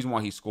rates, and the reason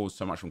why he scores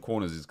so much from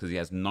corners is because he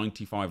has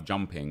 95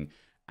 jumping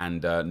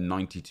and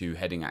 92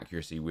 heading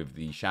accuracy with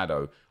the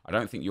shadow. I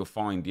don't think you'll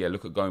find,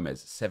 look at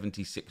Gomez,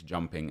 76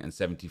 jumping and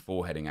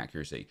 74 heading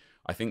accuracy.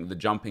 I think the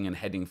jumping and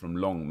heading from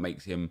long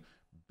makes him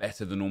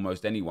better than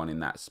almost anyone in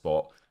that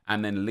spot.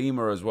 And then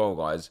Lima as well,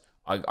 guys.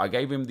 I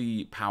gave him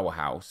the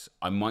powerhouse.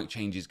 I might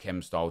change his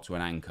chem style to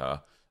an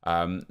anchor.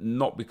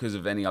 Not because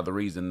of any other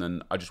reason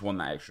than I just want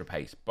that extra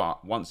pace.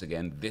 But once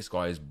again, this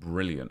guy is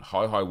brilliant.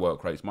 High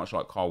work rates, much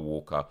like Kyle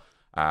Walker.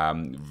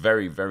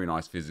 Very, very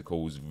nice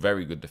physicals,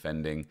 very good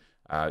defending.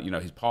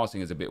 His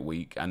passing is a bit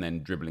weak, and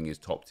then dribbling is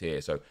top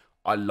tier. So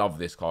I love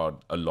this card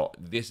a lot.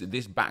 This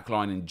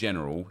backline in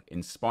general,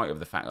 in spite of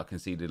the fact I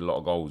conceded a lot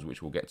of goals,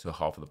 which we'll get to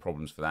half of the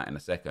problems for that in a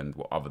second,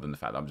 well, other than the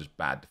fact that I'm just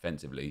bad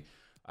defensively,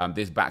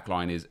 this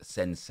backline is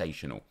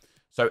sensational.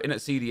 So in at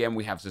CDM,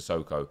 we have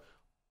Sissoko.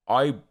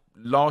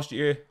 Last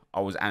year,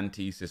 I was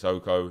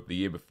anti-Sissoko. The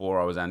year before,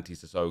 I was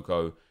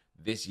anti-Sissoko.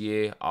 This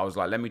year, I was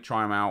like, let me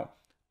try him out.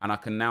 And I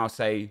can now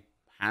say,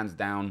 hands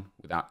down,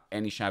 without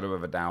any shadow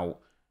of a doubt,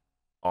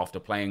 after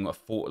playing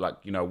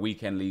a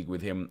weekend league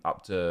with him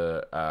up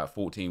to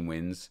 14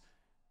 wins,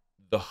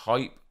 the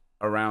hype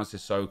around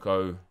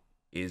Sissoko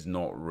is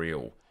not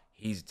real.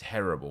 He's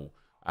terrible.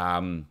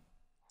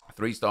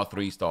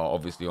 3-star,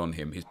 obviously on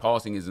him. His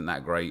passing isn't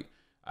that great.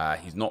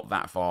 He's not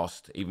that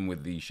fast, even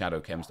with the Shadow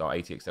Chem style,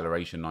 80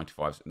 acceleration,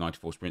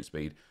 94 sprint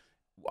speed.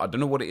 I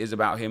don't know what it is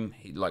about him.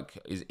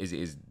 Is it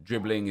his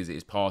dribbling? Is it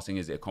his passing?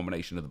 Is it a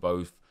combination of the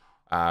both?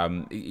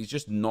 He's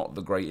just not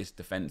the greatest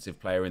defensive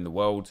player in the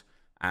world,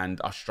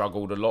 and I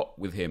struggled a lot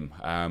with him.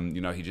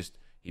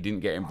 He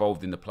didn't get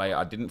involved in the play.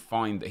 I didn't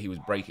find that he was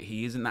breaking.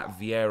 He isn't that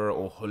Vieira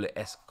or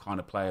Huller-esque kind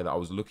of player that I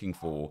was looking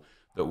for,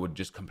 that would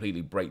just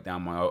completely break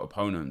down my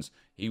opponents.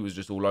 He was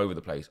just all over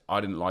the place.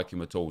 I didn't like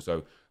him at all.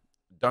 So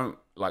I don't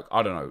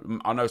know.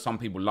 I know some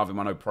people love him.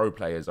 I know pro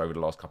players over the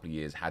last couple of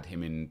years had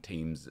him in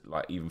teams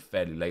like even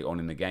fairly late on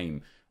in the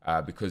game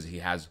because he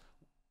has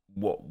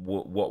what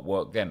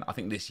worked then. I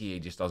think this year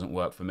just doesn't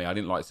work for me. I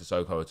didn't like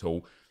Sissoko at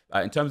all.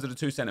 In terms of the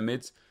two centre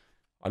mids,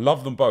 I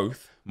love them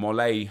both.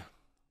 Mollet,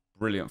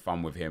 brilliant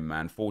fun with him,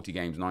 man. 40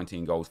 games,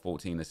 19 goals,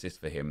 14 assists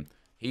for him.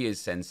 He is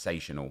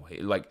sensational.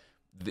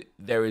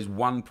 There is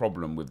one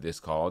problem with this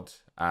card,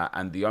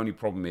 and the only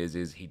problem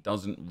is he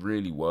doesn't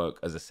really work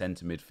as a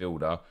centre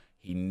midfielder.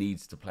 He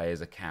needs to play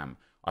as a cam.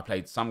 I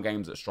played some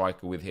games at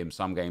striker with him,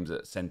 some games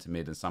at centre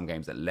mid, and some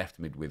games at left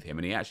mid with him.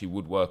 And he actually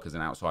would work as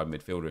an outside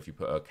midfielder. If you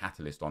put a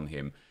catalyst on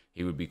him,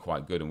 he would be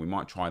quite good. And we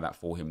might try that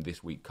for him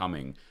this week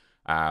coming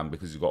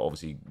because he's got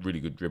obviously really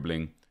good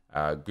dribbling,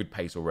 good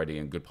pace already,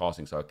 and good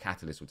passing. So a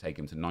catalyst would take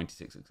him to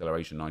 96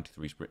 acceleration,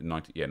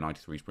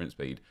 93 sprint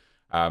speed.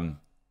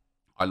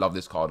 I love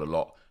this card a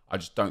lot. I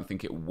just don't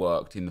think it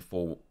worked in the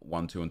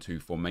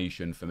 4-1-2-2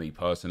 formation for me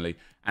personally.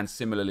 And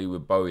similarly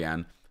with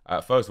Bojan,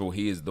 first of all,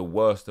 he is the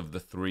worst of the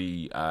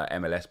three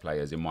MLS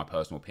players, in my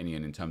personal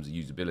opinion, in terms of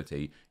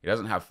usability. He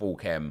doesn't have full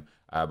chem,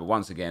 but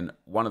once again,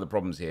 one of the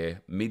problems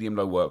here,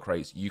 medium-low work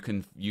rates, you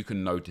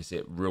can notice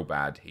it real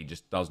bad. He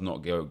just does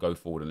not go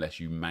forward unless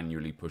you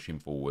manually push him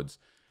forwards.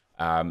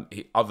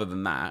 Other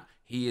than that,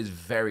 he is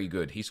very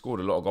good. He scored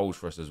a lot of goals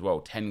for us as well.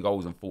 10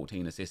 goals and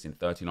 14 assists in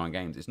 39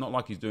 games. It's not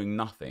like he's doing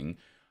nothing.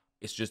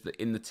 It's just that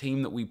in the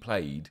team that we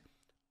played,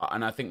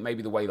 and I think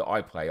maybe the way that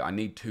I play, I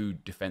need 2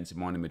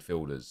 defensive-minded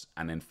midfielders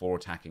and then 4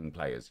 attacking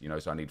players.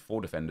 So I need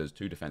 4 defenders,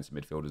 2 defensive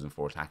midfielders, and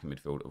 4 attacking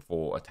midfielders,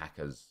 4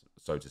 attackers,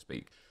 so to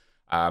speak.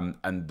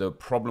 And the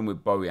problem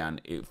with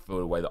Bojan,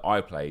 for the way that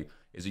I play,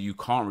 is that you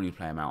can't really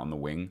play him out on the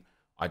wing.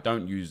 I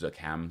don't use a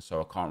cam, so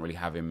I can't really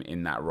have him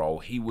in that role.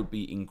 He would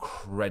be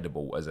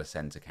incredible as a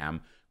centre cam.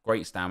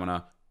 Great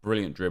stamina,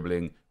 brilliant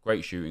dribbling,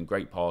 great shooting,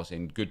 great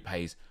passing, good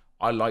pace.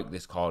 I like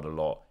this card a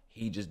lot.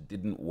 He just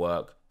didn't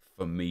work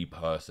for me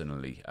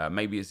personally.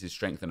 Maybe it's his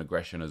strength and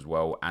aggression as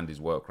well, and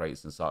his work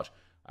rates and such.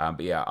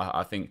 But yeah,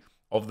 I think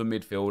of the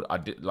midfield, I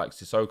did like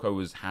Sissoko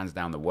was hands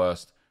down the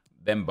worst.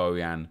 Then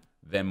Bojan,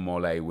 then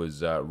Mollet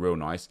was real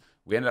nice.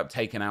 We ended up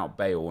taking out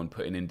Bale and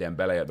putting in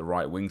Dembele at the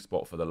right wing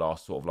spot for the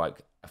last sort of like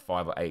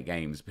 5 or 8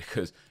 games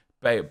because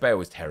Bale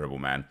was terrible,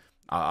 man.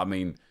 I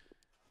mean,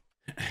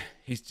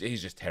 he's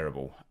just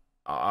terrible.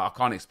 I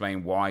can't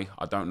explain why.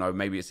 I don't know.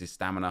 Maybe it's his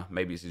stamina.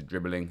 Maybe it's his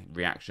dribbling,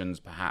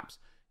 reactions, perhaps.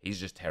 He's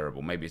just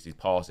terrible. Maybe it's his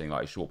passing,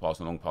 like his short pass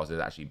and long pass is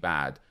actually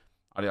bad.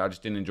 I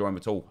just didn't enjoy him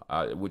at all,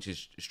 which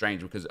is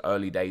strange because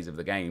early days of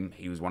the game,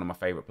 he was one of my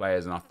favourite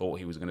players and I thought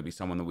he was going to be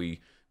someone that we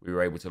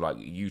were able to like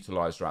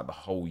utilise throughout the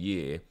whole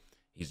year.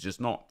 He's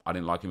just not. I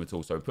didn't like him at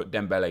all. So we put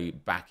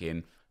Dembele back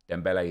in.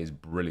 Dembele is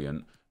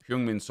brilliant.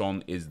 Heung-min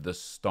Son is the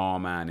star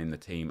man in the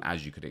team,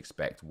 as you could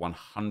expect.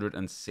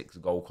 106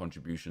 goal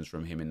contributions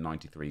from him in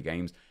 93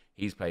 games.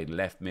 He's played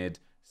left mid,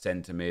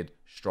 centre mid,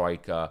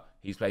 striker.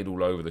 He's played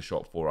all over the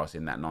shop for us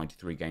in that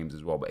 93 games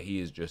as well. But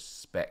he is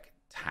just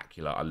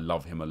spectacular. I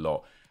love him a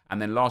lot.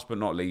 And then last but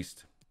not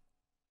least,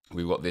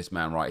 we've got this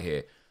man right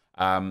here.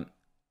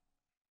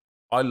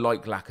 I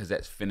like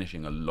Lacazette's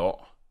finishing a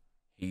lot.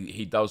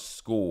 He does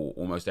score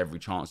almost every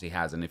chance he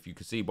has. And if you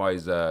can see by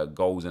his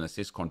goals and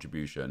assist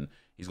contribution,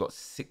 he's got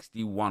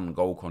 61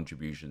 goal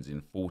contributions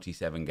in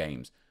 47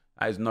 games.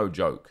 That is no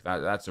joke.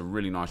 That's a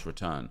really nice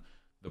return.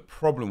 The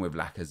problem with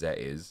Lacazette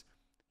is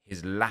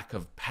his lack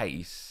of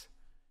pace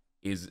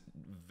is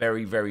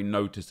very, very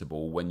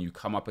noticeable when you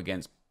come up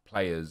against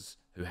players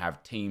who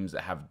have teams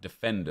that have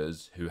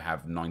defenders who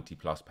have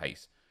 90+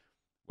 pace.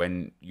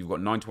 When you've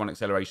got 91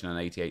 acceleration and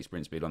 88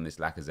 sprint speed on this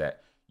Lacazette,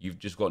 you've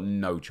just got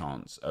no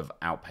chance of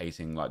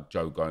outpacing like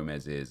Joe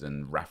Gomez's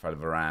and Rafael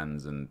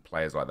Varane's and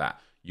players like that.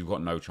 You've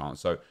got no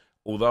chance. So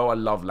although I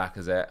love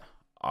Lacazette,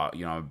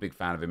 you know, I'm a big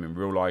fan of him in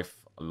real life.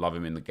 I love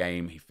him in the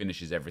game. He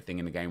finishes everything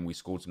in the game. We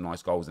scored some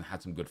nice goals and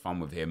had some good fun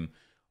with him.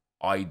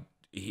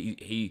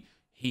 He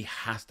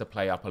has to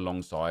play up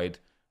alongside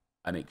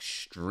an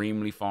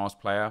extremely fast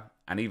player.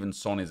 And even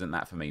Son isn't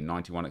that for me.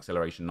 91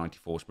 acceleration,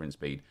 94 sprint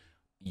speed.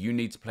 You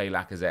need to play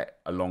Lacazette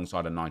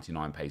alongside a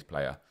 99 pace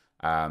player.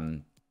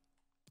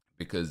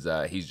 Because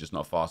he's just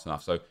not fast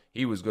enough. So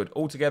he was good.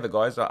 Altogether,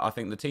 guys, I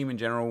think the team in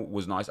general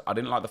was nice. I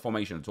didn't like the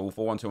formation at all.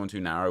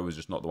 4-1-2-1-2 narrow was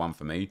just not the one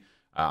for me.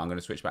 I'm going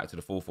to switch back to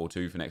the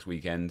 4-4-2 for next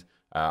weekend.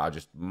 I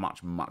just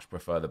much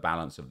prefer the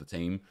balance of the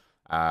team.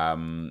 I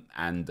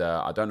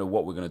don't know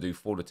what we're going to do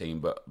for the team,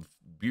 but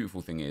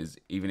beautiful thing is,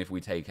 even if we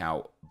take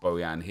out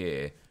Bojan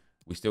here,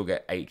 we still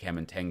get 8 chem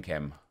and 10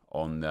 chem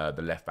on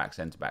the left back,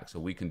 centre back. So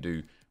we can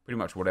do pretty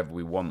much whatever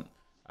we want.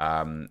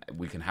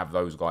 We can have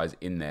those guys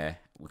in there.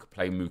 We could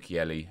play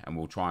Mukiele, and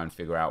we'll try and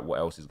figure out what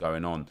else is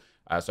going on.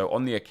 So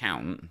on the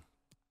account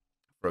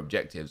for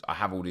objectives, I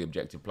have all the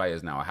objective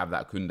players now. I have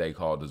that Koundé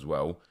card as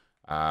well.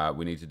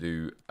 We need to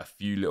do a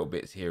few little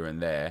bits here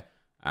and there.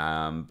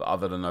 But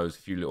other than those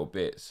few little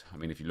bits, I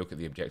mean, if you look at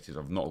the objectives,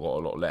 I've not got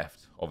a lot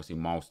left. Obviously,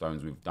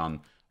 milestones, we've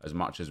done as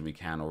much as we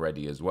can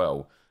already as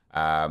well.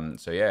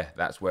 So yeah,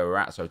 that's where we're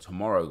at. So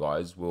tomorrow,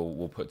 guys,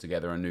 we'll put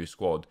together a new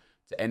squad.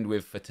 To end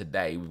with for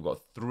today, we've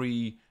got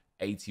 3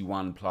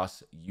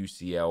 81+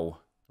 UCL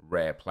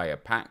rare player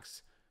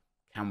packs.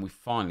 Can we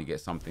finally get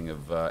something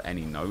of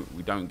any note?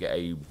 We don't get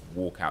a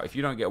walkout. If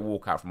you don't get a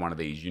walkout from one of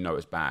these, you know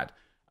it's bad.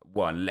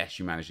 Well, unless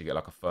you manage to get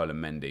like a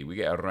Ferland Mendy. We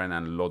get a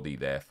Renan Lodi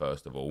there,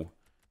 first of all.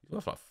 He's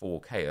worth like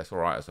 4K. That's all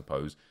right, I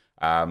suppose.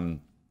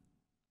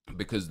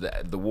 Because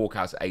the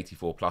walkout's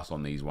 84+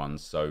 on these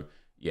ones. So,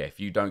 yeah, if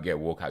you don't get a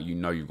walkout, you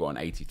know you've got an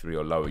 83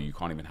 or lower. You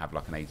can't even have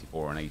like an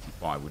 84 or an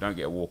 85. We don't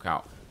get a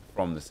walkout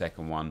from the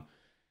second one.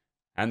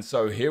 And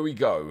so here we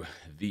go,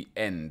 the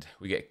end.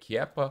 We get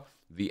Kiepa,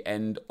 the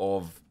end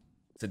of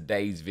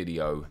today's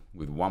video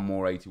with one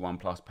more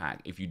 81+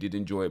 pack. If you did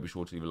enjoy it, be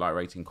sure to leave a like,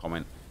 rating,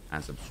 comment,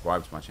 and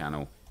subscribe to my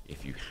channel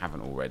if you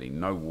haven't already.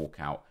 No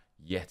walkout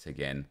yet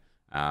again.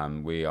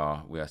 We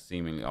are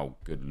seemingly, oh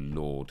good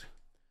lord.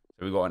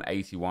 So we've got an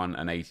 81,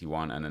 an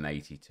 81, and an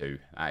 82.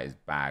 That is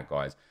bad,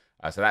 guys.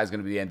 So that is going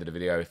to be the end of the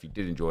video. If you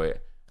did enjoy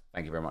it,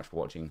 thank you very much for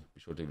watching.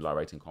 Be sure to leave a like,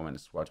 rating, comment, and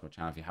subscribe to my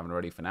channel if you haven't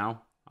already. For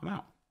now, I'm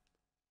out.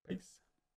 Peace.